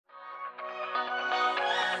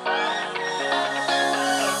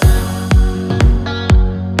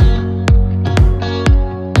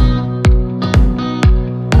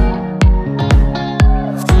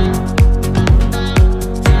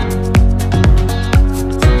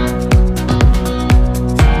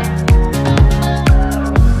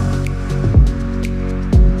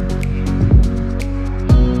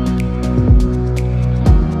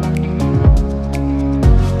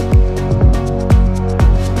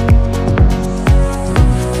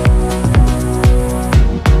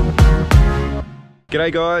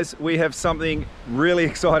G'day guys, we have something really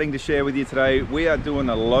exciting to share with you today. We are doing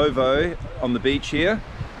a Lovo on the beach here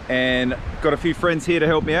and got a few friends here to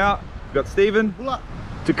help me out. We've got Stephen,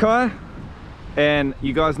 Takai, and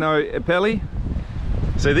you guys know Apelli.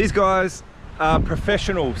 So these guys are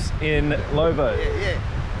professionals in Lovo.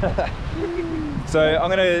 Yeah. So I'm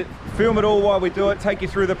going to film it all while we do it, take you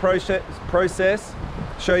through the process,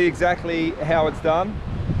 show you exactly how it's done,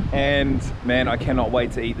 and man, I cannot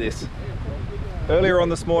wait to eat this. Earlier on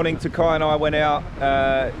this morning, Takai and I went out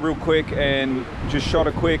real quick and just shot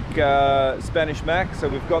a quick Spanish mac. So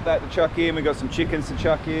we've got that to chuck in, we've got some chickens to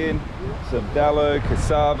chuck in, some dallo,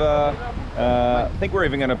 cassava. I think we're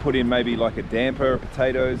even going to put in maybe like a damper,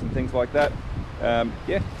 potatoes and things like that.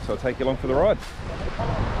 Yeah, so I'll take you along for the ride.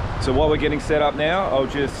 So while we're getting set up now, I'll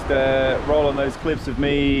just roll on those clips of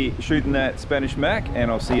me shooting that Spanish mac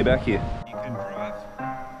and I'll see you back here. You can drive.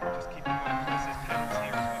 Just keep in mind this is pedals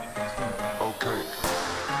here when you first move. Okay.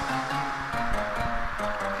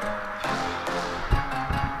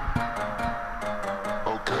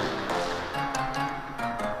 Okay.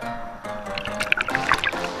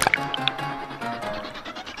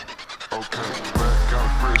 Okay. Back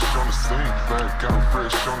out fresh on the scene. Back out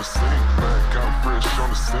fresh on the scene. Back out fresh on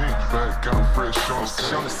the scene. Back out fresh on the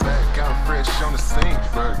scene. Back out fresh on the scene.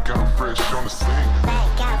 Back out fresh on the scene.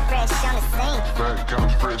 Back out fresh on the scene. Back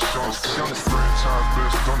out fresh on the scene. Franchise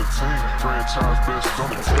best on the team. Franchise best on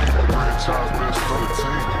the team. Franchise best on the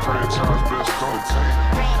team. Franchise best on the team.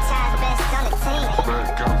 Franchise best on the team.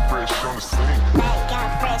 Back out fresh on the scene. Back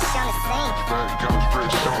out fresh on the scene. Back out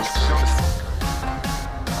fresh on the scene.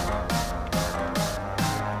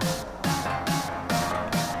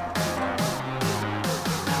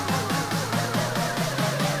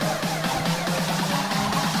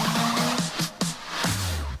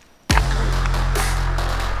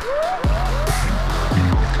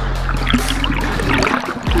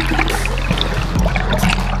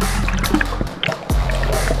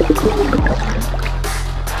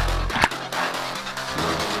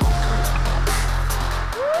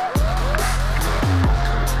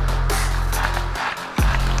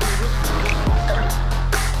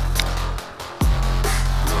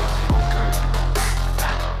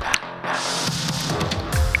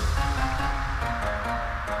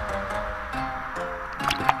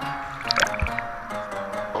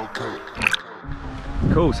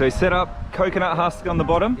 Cool, so set up coconut husk on the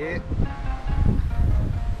bottom. Yeah.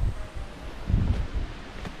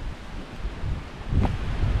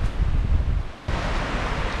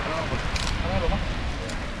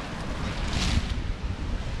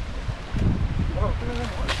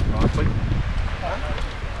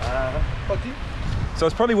 So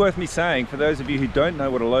it's probably worth me saying, for those of you who don't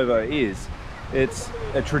know what a Lovo is, it's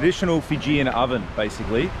a traditional Fijian oven,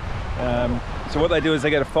 basically. So what they do is they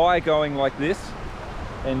get a fire going like this,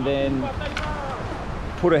 and then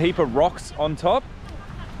put a heap of rocks on top,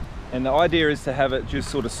 and the idea is to have it just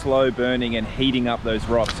sort of slow burning and heating up those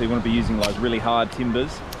rocks. So you want to be using like really hard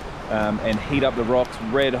timbers and heat up the rocks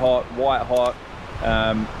red hot, white hot,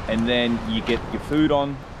 and then you get your food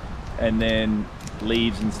on, and then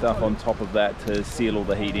leaves and stuff on top of that to seal all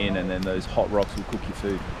the heat in, and then those hot rocks will cook your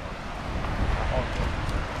food.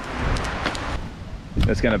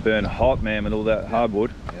 That's going to burn hot, man, with all that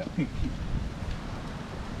hardwood. Yeah.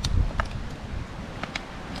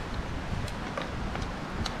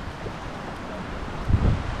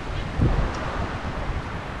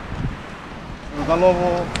 The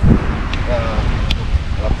Lovo,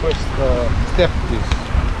 the first step is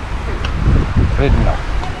ready now.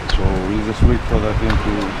 So we just wait for the thing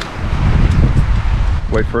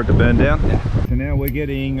to... Wait for it to burn down? Yeah. So now we're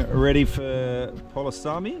getting ready for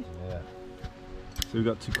Palusami. Yeah. So we've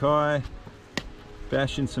got Takai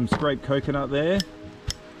bashing some scraped coconut there.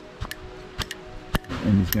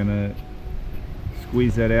 And he's going to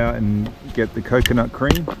squeeze that out and get the coconut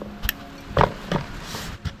cream.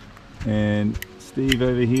 And Steve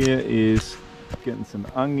over here is getting some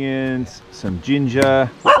onions, some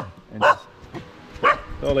ginger, and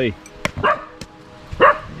Dolly.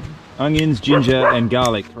 Onions, ginger, and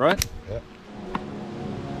garlic, right? Yeah.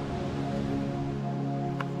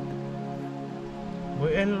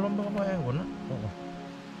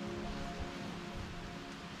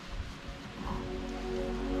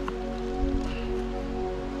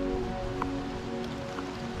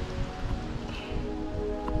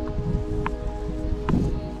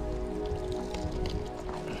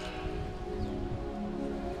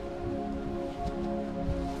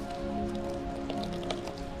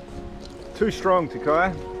 Too strong,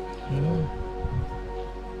 Takai.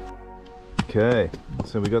 Okay,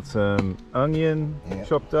 so we got some onion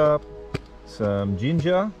chopped up, some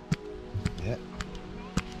ginger,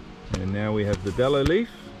 And now we have the dallow leaf.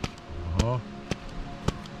 Chop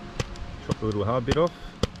the little hard bit off.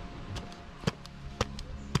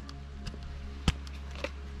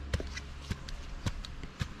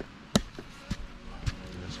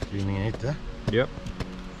 Just cleaning it, eh? Yep.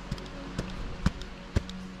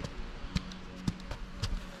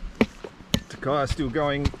 Takai's still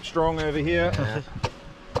going strong over here. Yeah.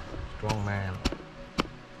 Strong man.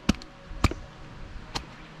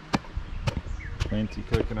 Plenty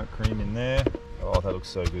coconut cream in there. Oh, that looks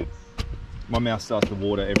so good. My mouth starts to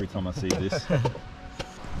water every time I see this.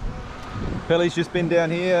 Pelly's just been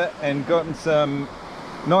down here and gotten some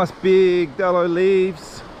nice big dallow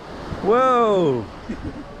leaves. Whoa!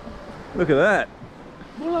 Look at that.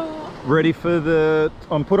 Ready for the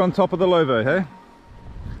put on top of the Lovo, hey?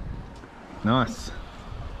 Nice.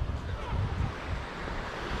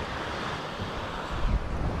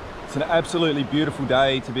 It's an absolutely beautiful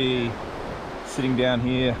day to be sitting down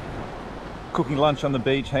here, cooking lunch on the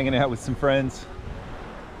beach, hanging out with some friends.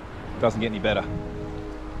 Doesn't get any better.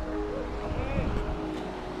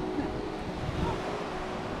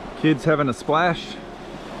 Kids having a splash.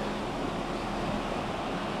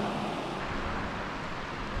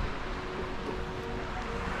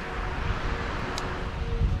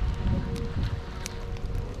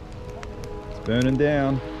 It's burning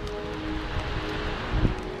down.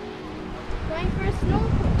 Going for a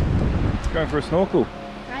snorkel. Going for a snorkel.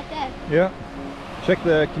 Right there. Yeah.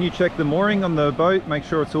 Can you check the mooring on the boat? Make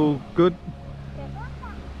sure it's all good.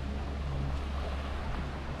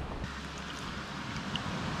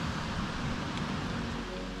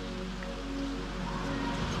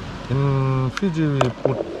 In Fiji, we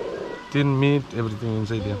put tin meat, everything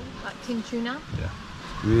inside there. Like tin tuna?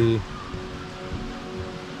 Yeah.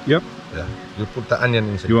 Yep. Yeah. You put the onion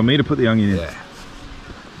inside. You want me to put the onion in? Yeah.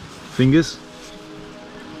 Fingers?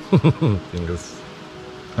 Fingers.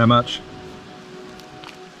 How much?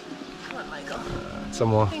 Oh my god. Some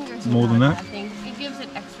more. Fingers More than that? I think it gives it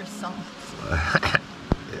extra salt. Yeah.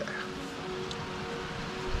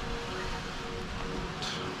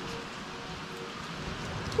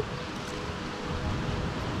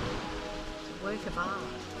 Work of art.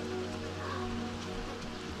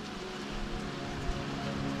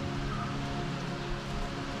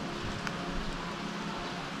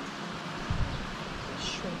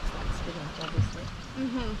 Shrimp like spinach, obviously.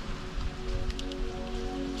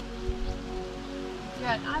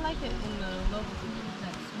 Yeah, I like it in the local food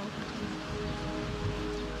that smoky food.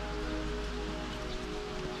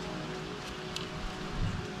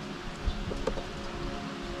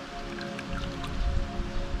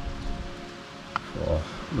 Oh,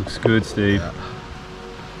 looks good, Steve. Yeah.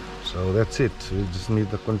 So that's it. We just need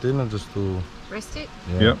the container just to... Rest it?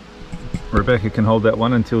 Yeah. Yep. Rebecca can hold that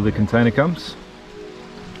one until the container comes.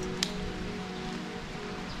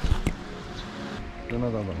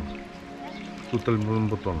 Total belum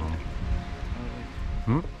beton.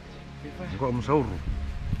 Kok masaur?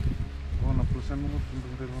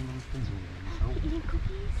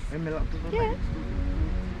 Yeah.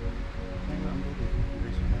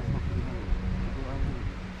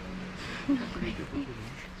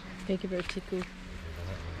 Thank you very tickle.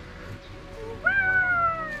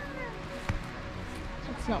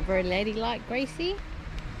 That's not very ladylike, Gracie.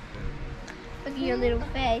 Look at your little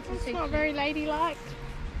face. It's not very ladylike.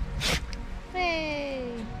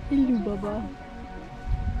 Hey! Hello, Baba.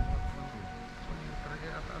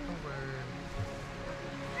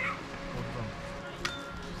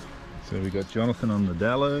 So we got Jonathan on the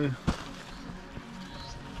dallow,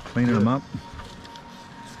 cleaning them up.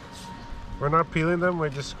 We're not peeling them, we're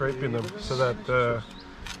just scraping them so that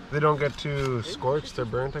they don't get too scorched or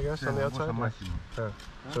burnt, I guess, on the outside. Yeah.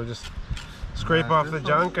 So just scrape off the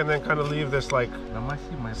junk and then kind of leave this like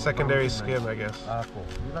secondary skin, I guess.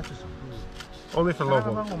 Only for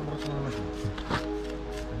Lovo.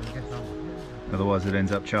 Otherwise it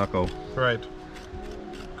ends up charcoal. Right.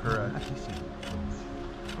 Correct.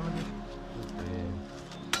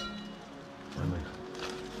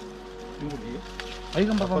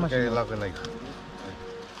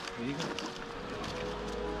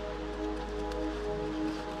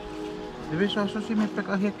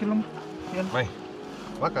 May,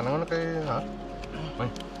 makan ang ano kay ha? May,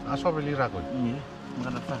 aso beli ra ko.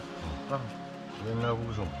 Yan na ako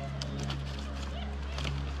gusto.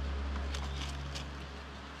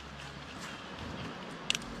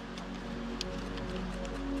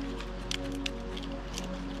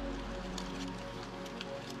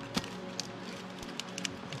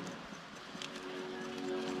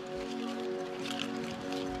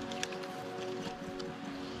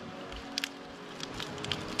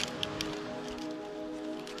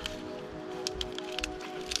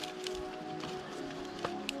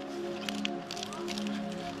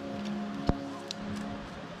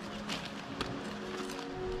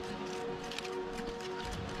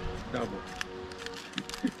 Double.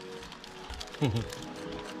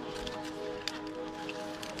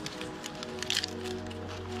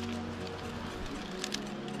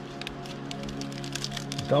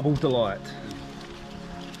 Double delight.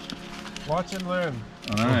 Watch and learn.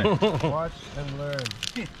 I know. Watch and learn.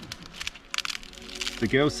 The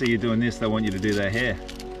girls see you doing this, they want you to do their hair.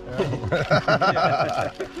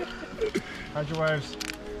 Yeah. How'd your wives?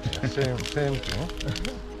 Same thing.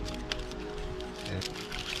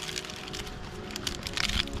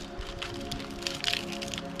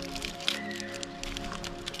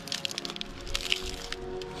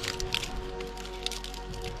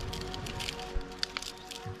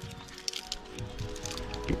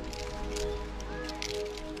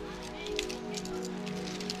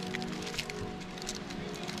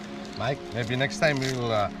 Mike, maybe next time we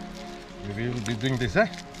will be doing this, eh?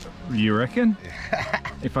 You reckon?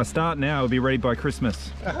 If I start now, it'll be ready by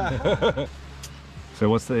Christmas. So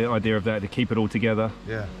what's the idea of that? To keep it all together?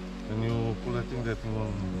 Yeah. When you pull that thing, that thing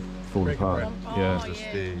will Fall apart. Yeah. Oh, just yeah.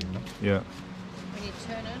 stay, you know? Yeah. When you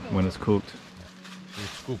turn it, or When it's cooked.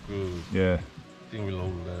 It's cooked, Yeah. thing will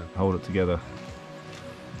hold Hold it together.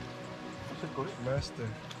 Master.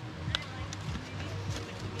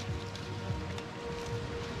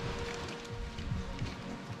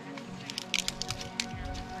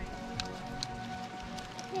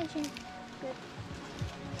 Yeah, Jim. Good.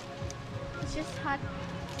 It's just hard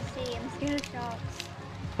to see. I'm scared of sharks.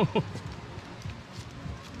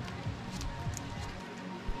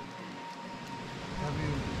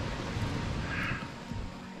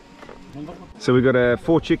 So we've got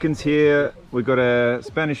 4 chickens here. We've got a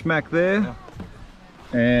Spanish mac there.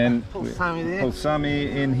 And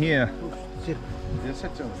Palusami in here.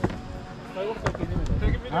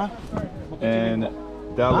 And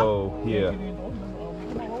Dalo here.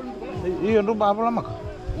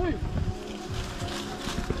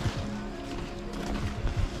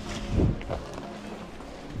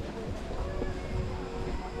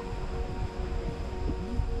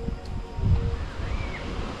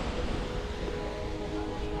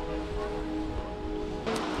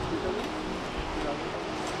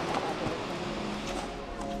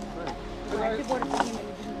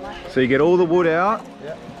 So you get all the wood out,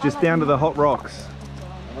 just down to the hot rocks.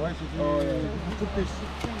 Otherwise, if you put this,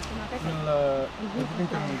 everything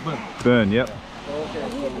can burn. Burn, yep.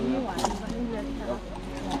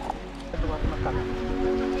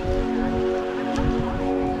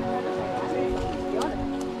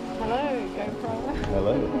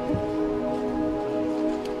 Hello.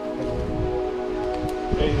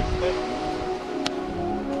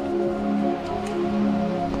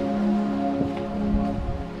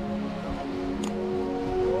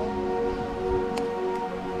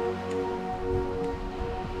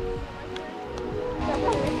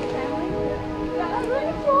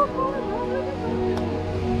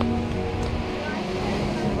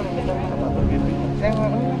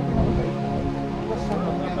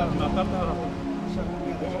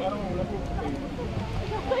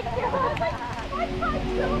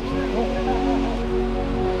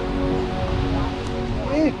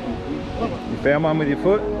 You found one with your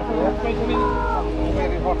foot?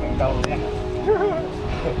 Very hot and down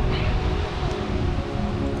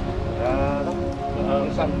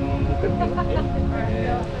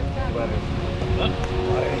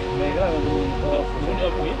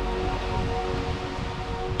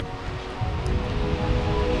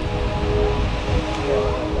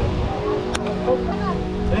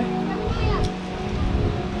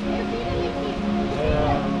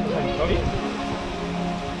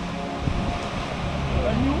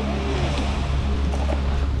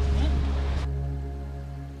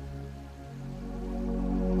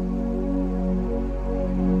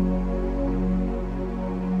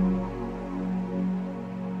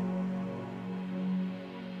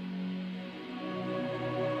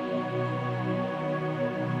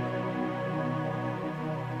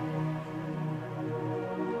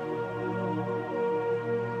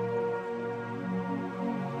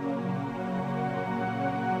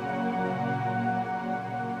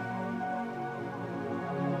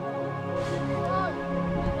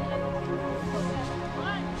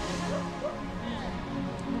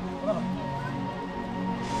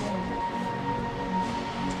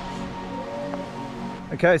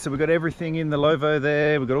Okay, so we've got everything in the Lovo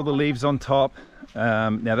there. We've got all the leaves on top.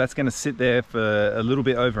 Now that's going to sit there for a little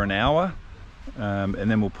bit over an hour, and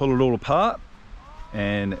then we'll pull it all apart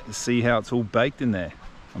and see how it's all baked in there.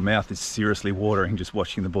 My mouth is seriously watering just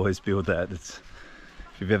watching the boys build that. If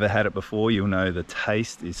you've ever had it before, you'll know the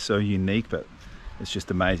taste is so unique, but it's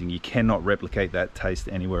just amazing. You cannot replicate that taste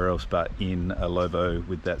anywhere else but in a Lovo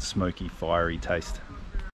with that smoky, fiery taste.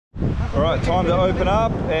 All right, time to open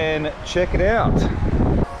up and check it out.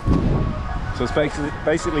 So it's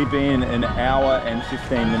basically been an hour and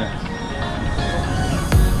 15 minutes.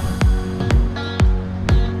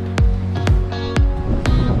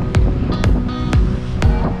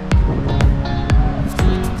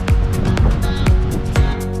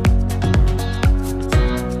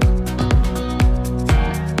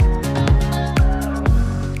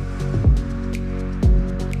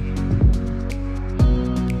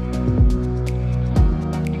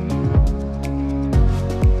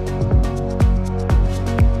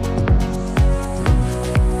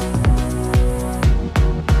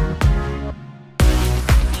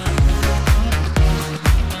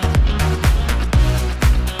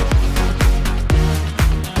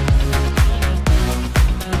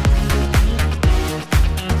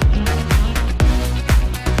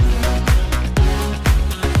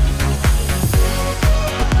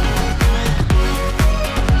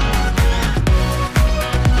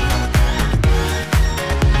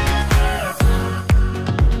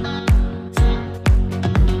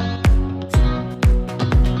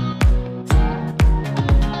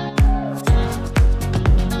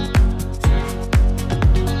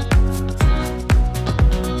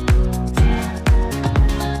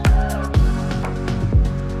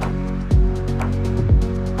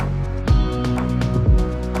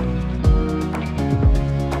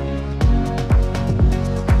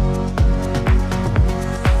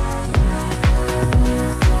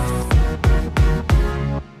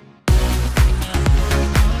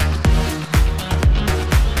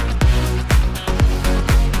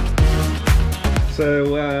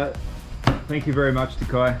 So thank you very much,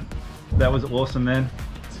 Takai. That was awesome, man.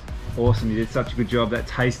 Awesome, you did such a good job. That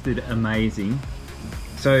tasted amazing.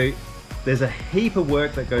 So there's a heap of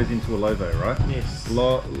work that goes into a Lovo, right? Yes.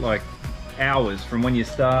 Like hours from when you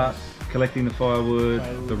start collecting the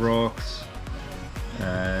firewood, the rocks,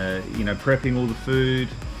 you know, prepping all the food.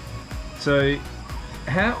 So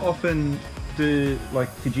how often do like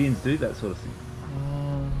Fijians do that sort of thing?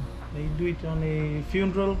 They do it on a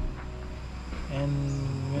funeral, and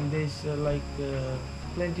when there's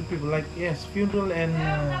plenty people, like yes, funeral and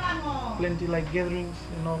plenty like gatherings,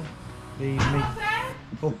 you know, they make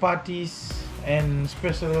for parties and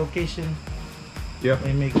special occasion. Yeah.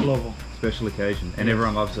 They make Lovo. Special occasion, and yes.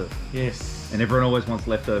 everyone loves it. Yes. And everyone always wants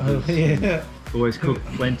leftovers. Oh, yeah. Always cook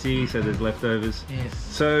plenty, so there's leftovers. Yes.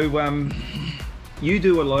 So you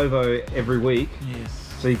do a Lovo every week. Yes.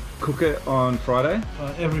 So you cook it on Friday?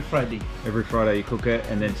 Every Friday. Every Friday you cook it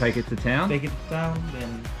and then take it to town? Take it to town,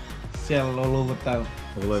 then sell all over town.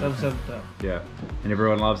 All over sell town. Yeah, and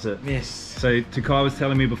everyone loves it. Yes. So Takai was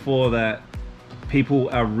telling me before that people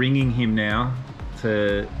are ringing him now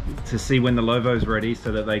to see when the Lovo's ready,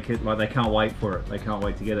 so that they can't wait for it. They can't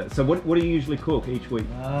wait to get it. So what do you usually cook each week?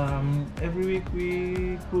 Every week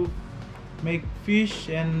we make fish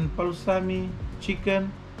and palusami,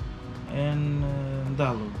 chicken, and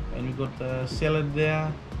dalu, and we got salad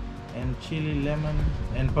there, and chili, lemon,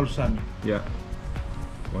 and palusami. Yeah.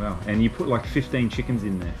 Wow. And you put like 15 chickens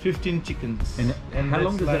in there. 15 chickens. And how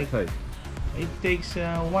long does that take? It takes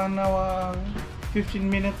 1 hour, 15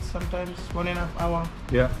 minutes, sometimes 1.5 hours.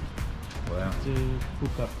 Yeah. Wow. To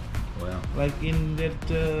cook up. Wow. Like in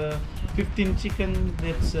that 15 chicken,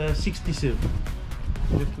 that's 60 serves.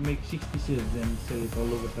 You have to make 60 serves and sell it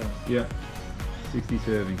all over town. Yeah. 60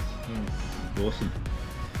 servings. Yes. Awesome.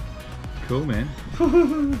 Cool, man.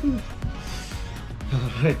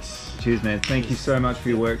 Alright. Cheers, man. Thank you so much for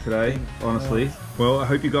your work today, honestly. Well, I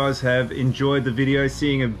hope you guys have enjoyed the video,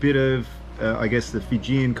 seeing a bit of, I guess, the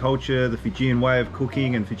Fijian culture, the Fijian way of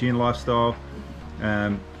cooking and Fijian lifestyle.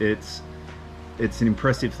 It's an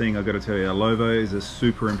impressive thing, I've got to tell you. A Lovo is a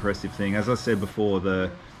super impressive thing. As I said before,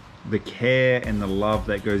 the care and the love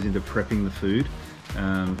that goes into prepping the food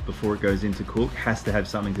before it goes into cook has to have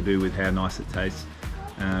something to do with how nice it tastes.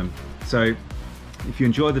 So if you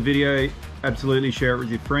enjoyed the video, absolutely share it with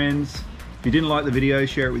your friends. If you didn't like the video,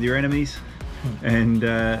 share it with your enemies. And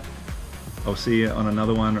I'll see you on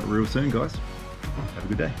another one real soon, guys. Have a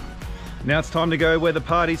good day. Now it's time to go where the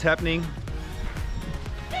party's happening.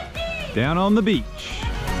 Down on the beach.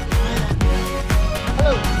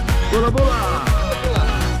 Hello. Bula bula.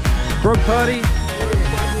 Frog party.